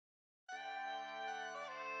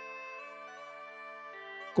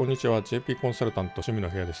こんにちは、JP コンサルタント趣味の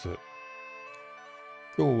部屋です。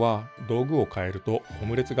今日は道具を変えるとオ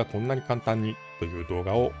ムレツがこんなに簡単にという動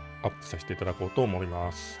画をアップさせていただこうと思いま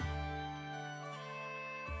す。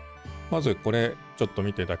まずこれちょっと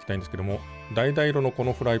見ていただきたいんですけども、橙色のこ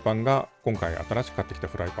のフライパンが今回新しく買ってきた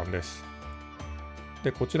フライパンです。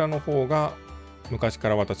で、こちらの方が昔か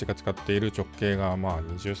ら私が使っている直径が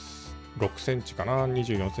26センチかな、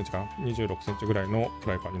24センチかな、26センチぐらいのフ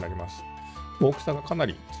ライパンになります。大きさがかな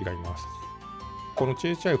り違います。この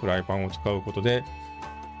小さいフライパンを使うことで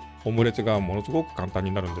オムレツがものすごく簡単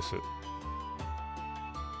になるんです。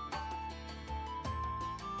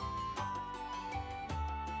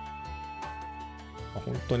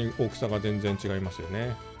本当に大きさが全然違いますよ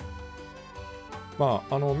ね。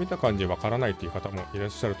見た感じわからないという方もいらっ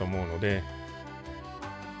しゃると思うので、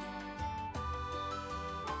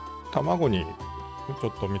卵にちょ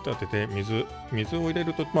っと見立てて水を入れ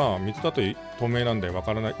ると、水だと透明なんでわ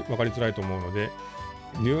かりづらいと思うので、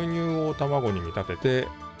牛乳を卵に見立てて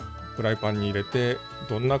フライパンに入れて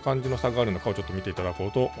どんな感じの差があるのかをちょっと見ていただこ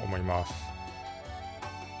うと思います。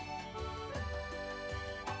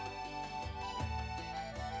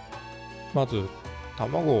まず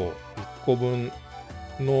卵1個分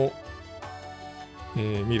の、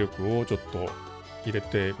ミルクをちょっと入れ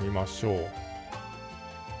てみましょう。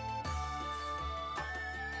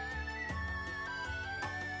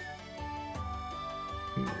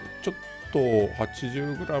ちょっと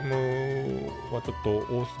 80g はちょっと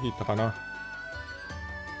多すぎたかな。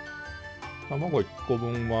卵1個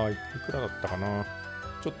分はいくらだったかな。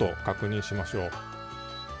ちょっと確認しましょう。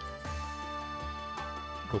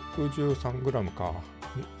63g か。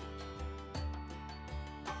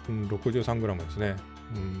63g ですね。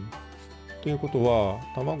ということは、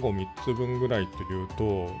卵3つ分ぐらいという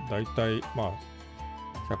と、だいたい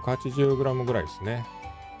180g ぐらいですね。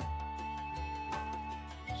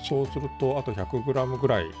そうすると、あと 100g ぐ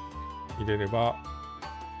らい入れれば、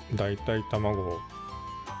だいたい卵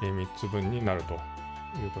3つ分になるとい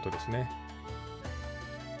うことですね。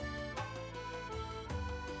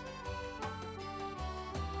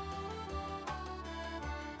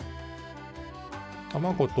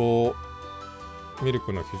卵とミル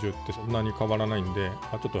クの比重ってそんなに変わらないんで、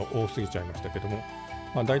ちょっと多すぎちゃいましたけども、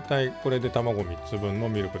だいたいこれで卵3つ分の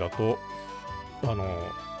ミルクだと、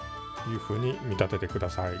いうふうに見立ててくだ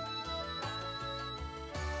さい。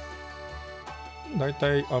だい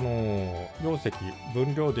たい容積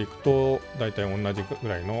分量でいくとだいたい同じぐ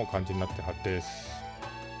らいの感じになってるはずです。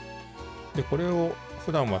で、これを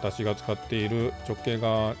普段私が使っている直径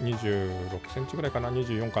が26センチぐらいかな、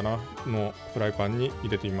24かなのフライパンに入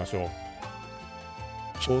れてみましょう。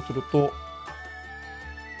そうすると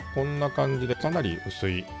こんな感じでかなり薄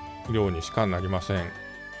い量にしかなりません。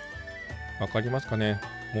わかりますかね。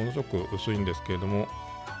ものすごく薄いんですけれども、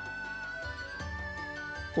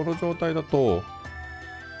この状態だと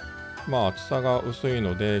厚さが薄い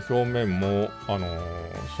ので表面も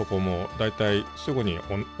底もだいたいすぐに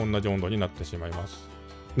同じ温度になってしまいます。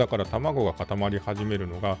だから卵が固まり始める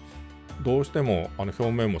のがどうしても表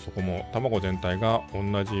面も底も卵全体が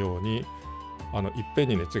同じようにいっぺん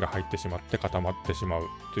に熱が入ってしまって固まってしまう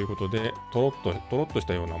ということで、とろっとし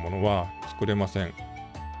たようなものは作れません。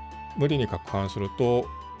無理に攪拌すると、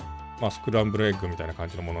スクランブルエッグみたいな感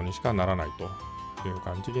じのものにしかならないという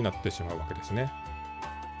感じになってしまうわけですね。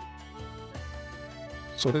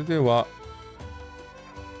それでは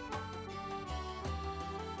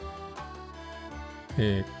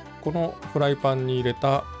このフライパンに入れ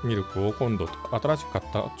たミルクを今度新しく買っ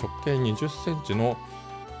た直径20センチの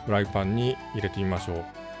フライパンに入れてみましょ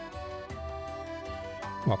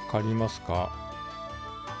う。わかりますか？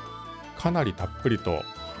かなりたっぷりと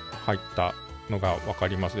入ったのがわか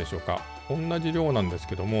りますでしょうか？同じ量なんです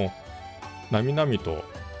けども、なみなみと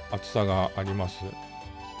厚さがあります。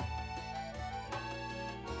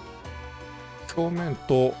表面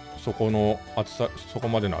と底の厚さ、底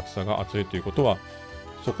までの厚さが厚いということは、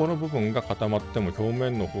底の部分が固まっても表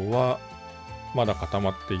面の方はまだ固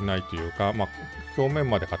まっていないというか、表面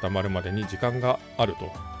まで固まるまでに時間があると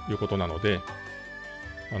いうことなので、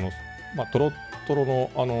トロットロ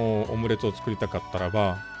のオムレツを作りたかったら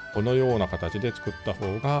ば、このような形で作った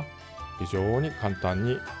方が非常に簡単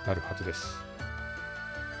になるはずです。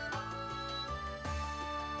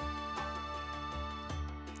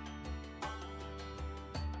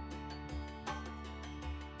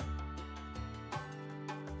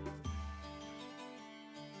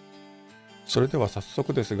それでは早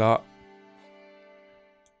速ですが、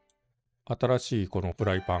新しいこのフ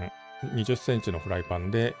ライパン、20センチのフライパ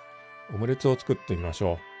ンでオムレツを作ってみまし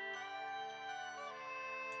ょ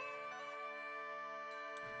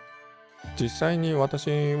実際に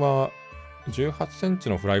私は18センチ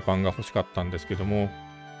のフライパンが欲しかったんですけども、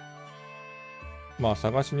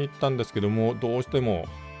探しに行ったんですけども、どうしても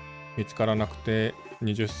見つからなくて、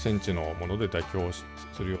20センチのもので妥協す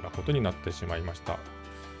るようなことになってしまいました。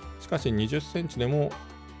しかし20センチでも、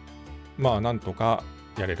なんとか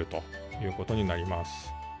やれるということになりま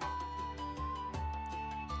す。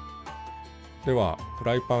では、フ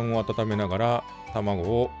ライパンを温めながら、卵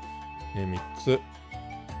を3つ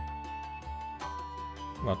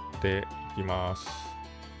割っていきます。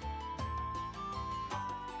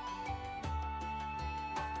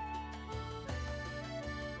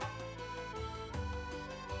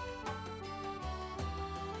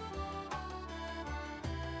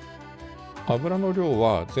油の量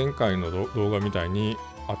は前回の動画みたいに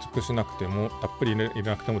熱くしなくても、たっぷり入れ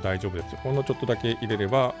なくても大丈夫です。ほんのちょっとだけ入れれ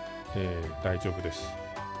ば、大丈夫です。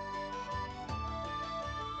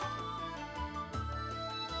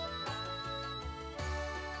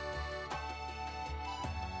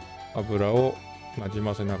油をなじ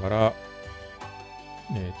ませながら、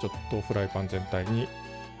ちょっとフライパン全体に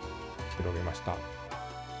広げました。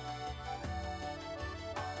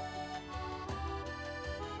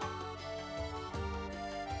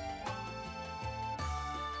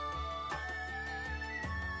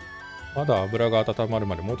まだ油が温まる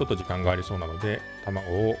までもうちょっと時間がありそうなので、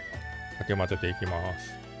卵をかけ混ぜていきま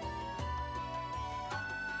す。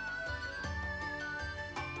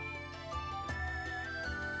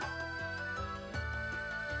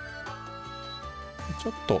ちょ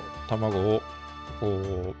っと卵をこ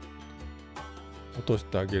う落とし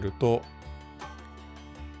てあげると、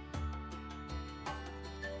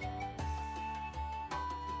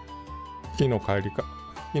火の入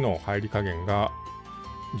り加減が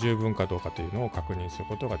十分かどうかというのを確認する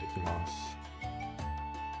ことができます。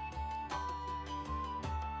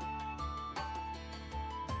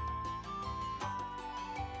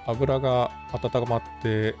油が温まっ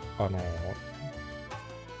て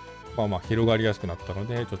広がりやすくなったの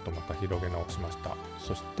で、ちょっとまた広げ直しました。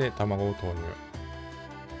そして卵を投入。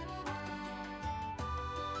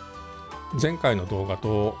前回の動画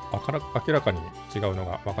と明らかに違うの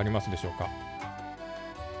が分かりますでしょうか。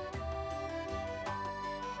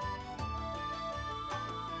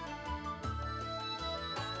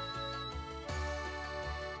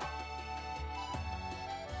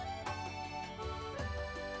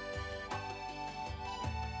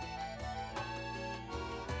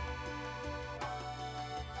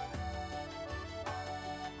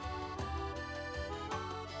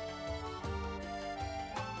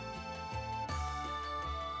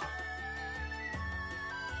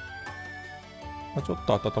ちょっ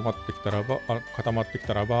と固まってきたら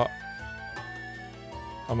ば、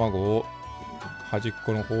卵を端っ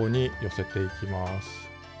この方に寄せていきます。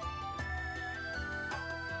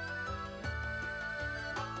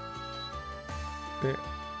で、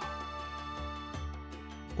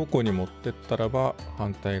5個に持ってったらば、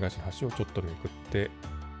反対端をちょっとめくって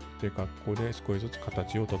という格好で少しずつ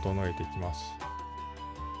形を整えていきます。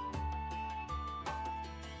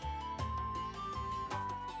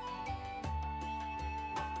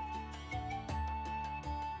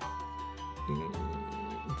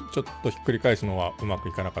ちょっとひっくり返すのはうまく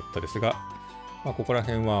いかなかったですが、ここら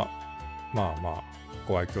辺は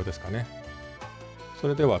ご愛嬌ですかね。そ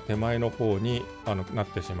れでは手前の方になっ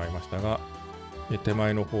てしまいましたが、手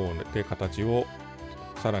前の方で形を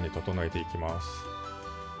さらに整えていきます。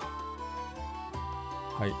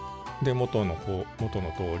はい。で、元の通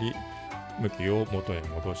り向きを元へ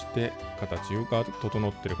戻して形が整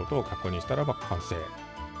っていることを確認したらば完成。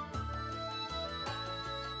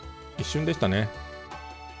一瞬でしたね。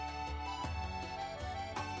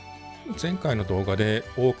前回の動画で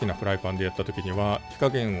大きなフライパンでやった時には火加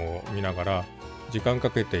減を見ながら時間か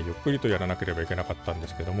けてゆっくりとやらなければいけなかったんで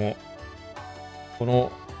すけども、こ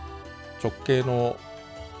の直径の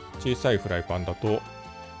小さいフライパンだと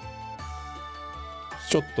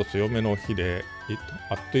ちょっと強めの火で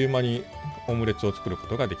あっという間にオムレツを作るこ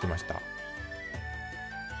とができました。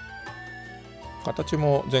形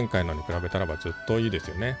も前回のに比べたらばずっといいです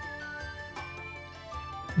よね。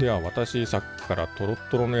では私さっきからトロッ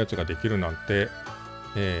トロのやつができるなんて、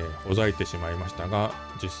ほざいてしまいましたが、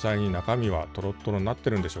実際に中身はトロットロになって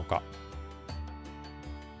るんでしょうか。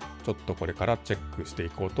ちょっとこれからチェックしてい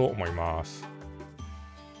こうと思います。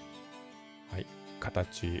はい、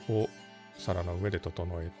形を皿の上で整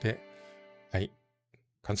えて、はい、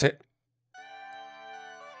完成。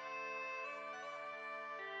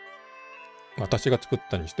私が作っ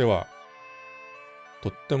たにしてはと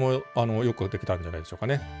ってもよくできたんじゃないでしょうか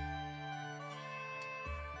ね。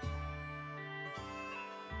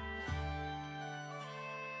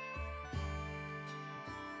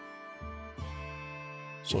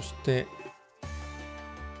そして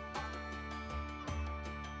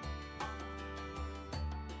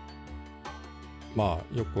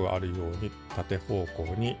よくあるように縦方向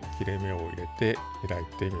に切れ目を入れて開い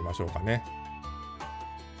てみましょうかね。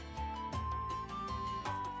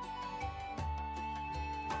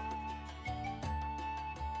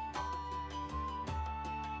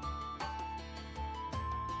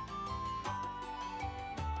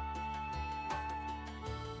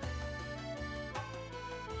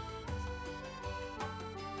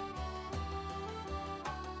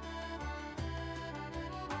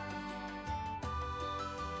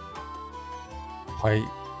はい、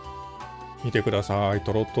見てください。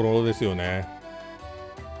トロトロですよね。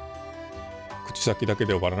口先だけ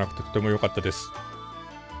で終わらなくてとても良かったです。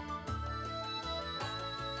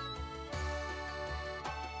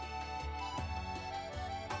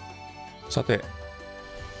さて、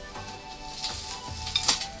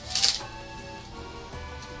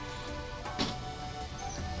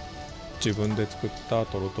自分で作った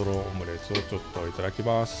トロトロオムレツをちょっといただき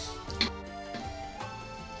ます。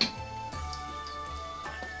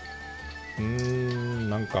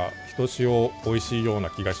なんかひとしお美味しいような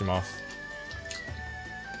気がします。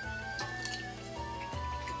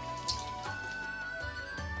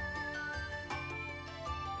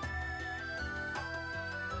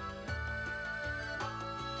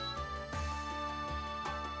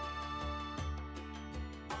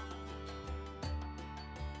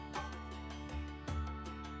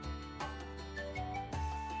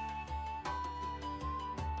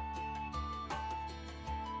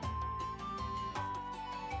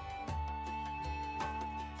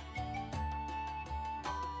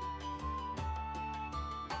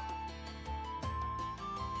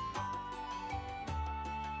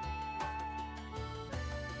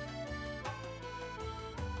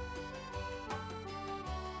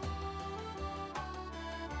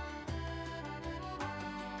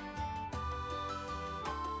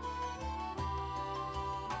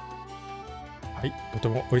はい、とて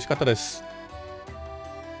も美味しかったです。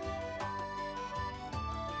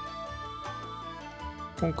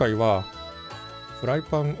今回はフライ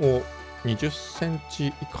パンを20センチ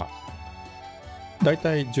以下、だい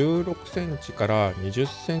たい16センチから20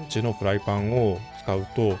センチのフライパンを使う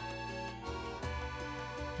と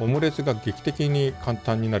オムレツが劇的に簡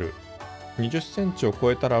単になる。20センチを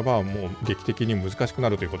超えたらばもう劇的に難しくな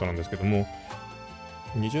るということなんですけども、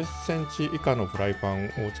20センチ以下のフライパンを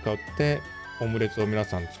使ってオムレツを皆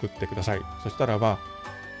さん作ってください。そしたらば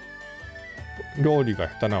料理が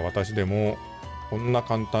下手な私でもこんな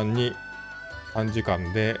簡単に短時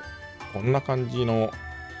間でこんな感じの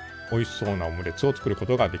美味しそうなオムレツを作るこ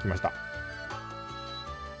とができました。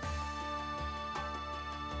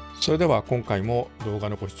それでは今回も動画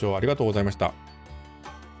のご視聴ありがとうございました。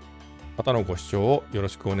またのご視聴をよろ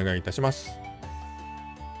しくお願いいたします。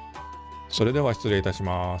それでは失礼いたし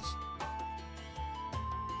ます。